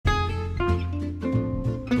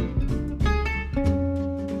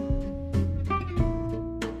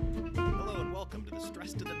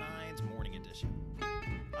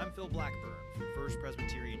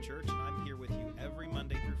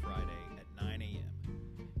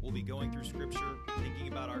we'll be going through Scripture, thinking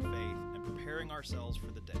about our faith, and preparing ourselves for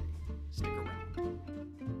the day. Stick around.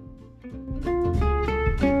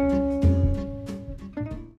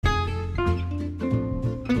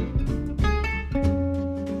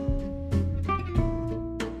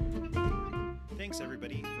 Thanks,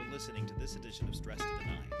 everybody, for listening to this edition of Stress to the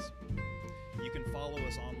Nines. You can follow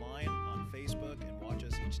us online on Facebook and watch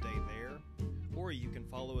us each day there, or you can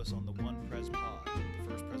follow us on the One Pres Pod,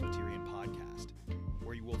 the First Presbyterian podcast,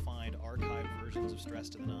 where you will find archived versions of Stress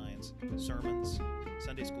to the Nines, sermons,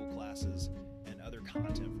 Sunday school classes, and other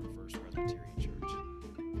content from First Presbyterian Church.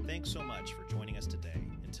 Thanks so much for joining us today.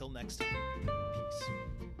 Until next time, peace.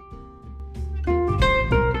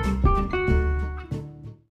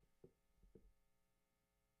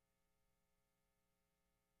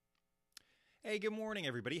 Hey, good morning,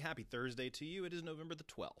 everybody. Happy Thursday to you. It is November the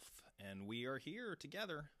 12th, and we are here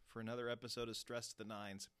together for another episode of Stress to the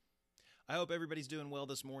Nines. I hope everybody's doing well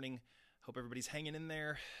this morning. Hope everybody's hanging in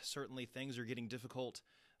there. Certainly things are getting difficult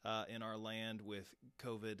in our land with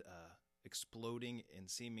COVID exploding in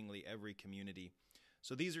seemingly every community.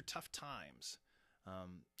 So these are tough times.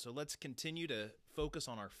 So let's continue to focus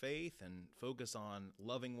on our faith and focus on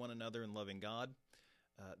loving one another and loving God.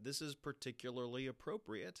 This is particularly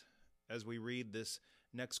appropriate as we read this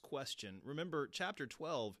next question. Remember, chapter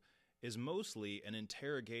 12 is mostly an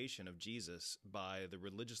interrogation of Jesus by the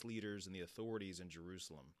religious leaders and the authorities in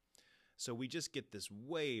Jerusalem. So we just get this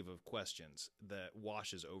wave of questions that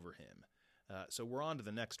washes over him. So we're on to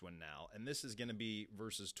the next one now, and this is going to be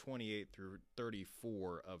verses 28 through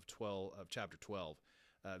 34 of chapter 12.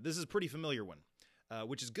 This is a pretty familiar one,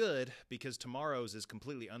 which is good because tomorrow's is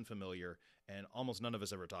completely unfamiliar, and almost none of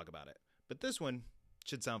us ever talk about it. But this one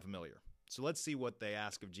should sound familiar. So let's see what they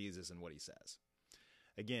ask of Jesus and what he says.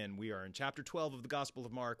 Again, we are in chapter 12 of the Gospel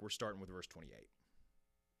of Mark. We're starting with verse 28.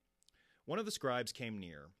 One of the scribes came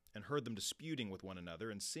near and heard them disputing with one another,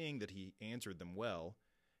 and seeing that he answered them well,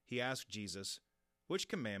 he asked Jesus, "Which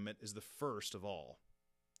commandment is the first of all?"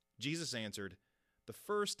 Jesus answered, "The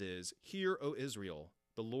first is, Hear, O Israel,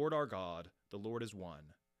 the Lord our God, the Lord is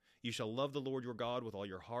one. You shall love the Lord your God with all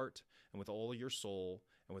your heart, and with all your soul,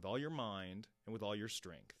 and with all your mind, and with all your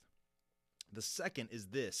strength. The second is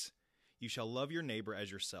this, you shall love your neighbor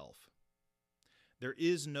as yourself. There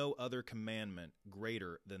is no other commandment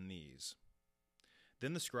greater than these."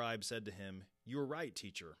 Then the scribe said to him, "You are right,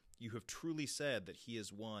 teacher. You have truly said that he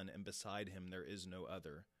is one, and beside him there is no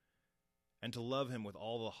other. And to love him with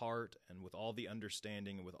all the heart, and with all the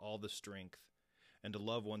understanding, and with all the strength, and to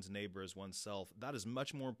love one's neighbor as oneself, that is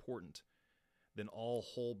much more important than all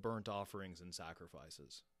whole burnt offerings and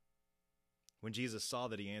sacrifices." When Jesus saw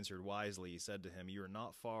that he answered wisely, he said to him, "You are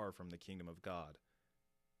not far from the kingdom of God."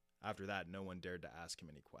 After that, no one dared to ask him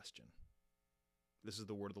any question. This is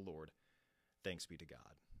the word of the Lord. Thanks be to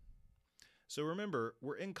God. So remember,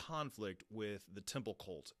 we're in conflict with the temple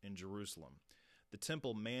cult in Jerusalem. The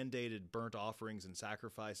temple mandated burnt offerings and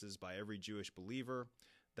sacrifices by every Jewish believer.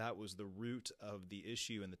 That was the root of the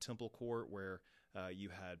issue in the temple court, where you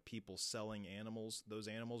had people selling animals. Those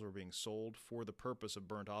animals were being sold for the purpose of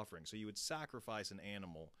burnt offerings. So you would sacrifice an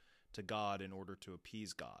animal to God in order to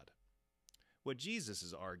appease God. What Jesus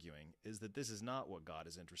is arguing is that this is not what God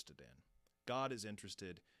is interested in. God is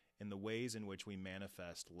interested in the ways in which we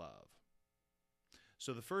manifest love.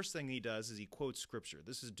 So the first thing he does is he quotes Scripture.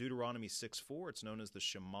 This is Deuteronomy 6:4. It's known as the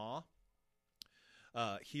Shema.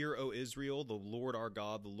 Hear, O Israel, the Lord our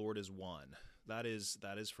God, the Lord is one. That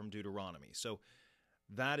is from Deuteronomy. So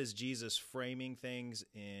that is Jesus framing things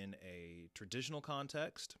in a traditional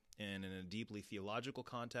context, and in a deeply theological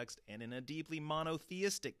context, and in a deeply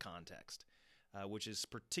monotheistic context, which is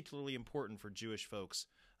particularly important for Jewish folks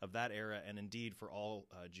of that era, and indeed for all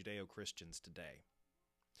Judeo-Christians today.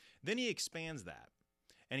 Then he expands that,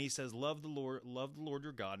 and he says, love the Lord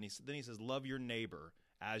your God, and then he says, love your neighbor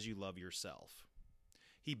as you love yourself.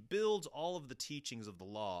 He builds all of the teachings of the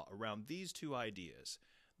law around these two ideas.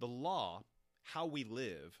 The law, how we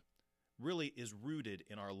live, really is rooted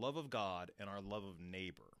in our love of God and our love of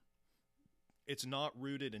neighbor. It's not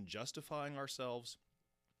rooted in justifying ourselves.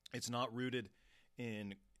 It's not rooted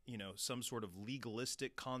in, some sort of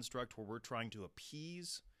legalistic construct where we're trying to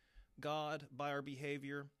appease God by our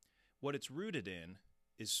behavior. What it's rooted in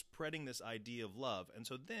is spreading this idea of love. And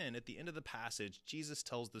so then at the end of the passage, Jesus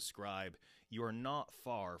tells the scribe, "You are not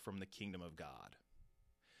far from the kingdom of God."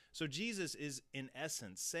 So Jesus is in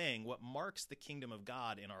essence saying what marks the kingdom of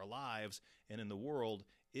God in our lives and in the world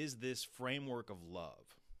is this framework of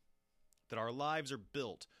love. That our lives are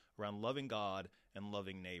built around loving God and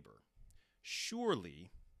loving neighbor.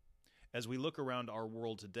 Surely, as we look around our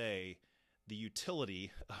world today, the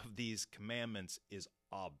utility of these commandments is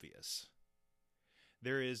obvious.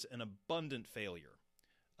 There is an abundant failure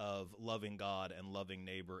of loving God and loving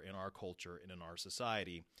neighbor in our culture and in our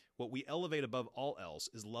society. What we elevate above all else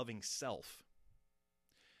is loving self.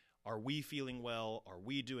 Are we feeling well? Are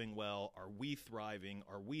we doing well? Are we thriving?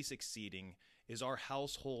 Are we succeeding? Is our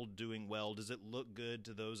household doing well? Does it look good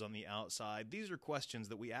to those on the outside? These are questions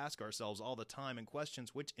that we ask ourselves all the time, and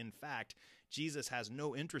questions which, in fact, Jesus has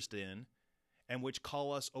no interest in and which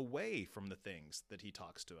call us away from the things that he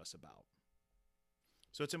talks to us about.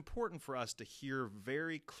 So it's important for us to hear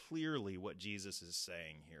very clearly what Jesus is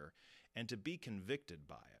saying here and to be convicted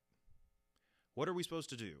by it. What are we supposed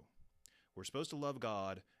to do? We're supposed to love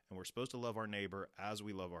God, and we're supposed to love our neighbor as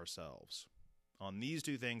we love ourselves. On these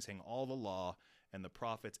two things hang all the law and the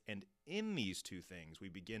prophets, and in these two things we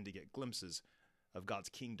begin to get glimpses of God's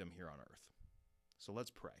kingdom here on earth. So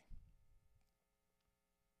let's pray.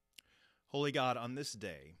 Holy God, on this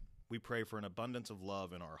day, we pray for an abundance of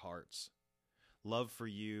love in our hearts, love for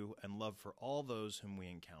you and love for all those whom we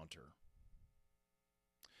encounter.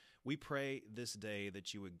 We pray this day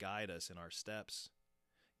that you would guide us in our steps,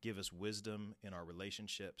 give us wisdom in our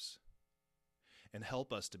relationships, and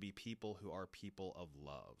help us to be people who are people of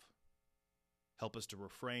love. Help us to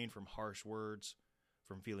refrain from harsh words,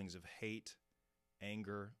 from feelings of hate,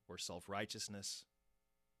 anger, or self-righteousness,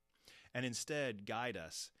 and instead guide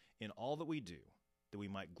us in all that we do, that we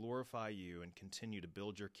might glorify you and continue to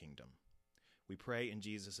build your kingdom. We pray in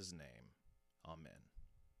Jesus' name. Amen.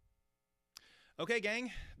 Okay,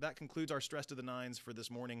 gang, that concludes our Stress to the Nines for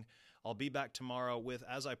this morning. I'll be back tomorrow with,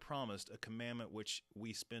 as I promised, a commandment which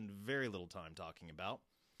we spend very little time talking about.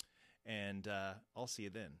 And I'll see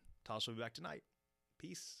you then. Tosh will be back tonight.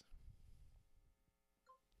 Peace.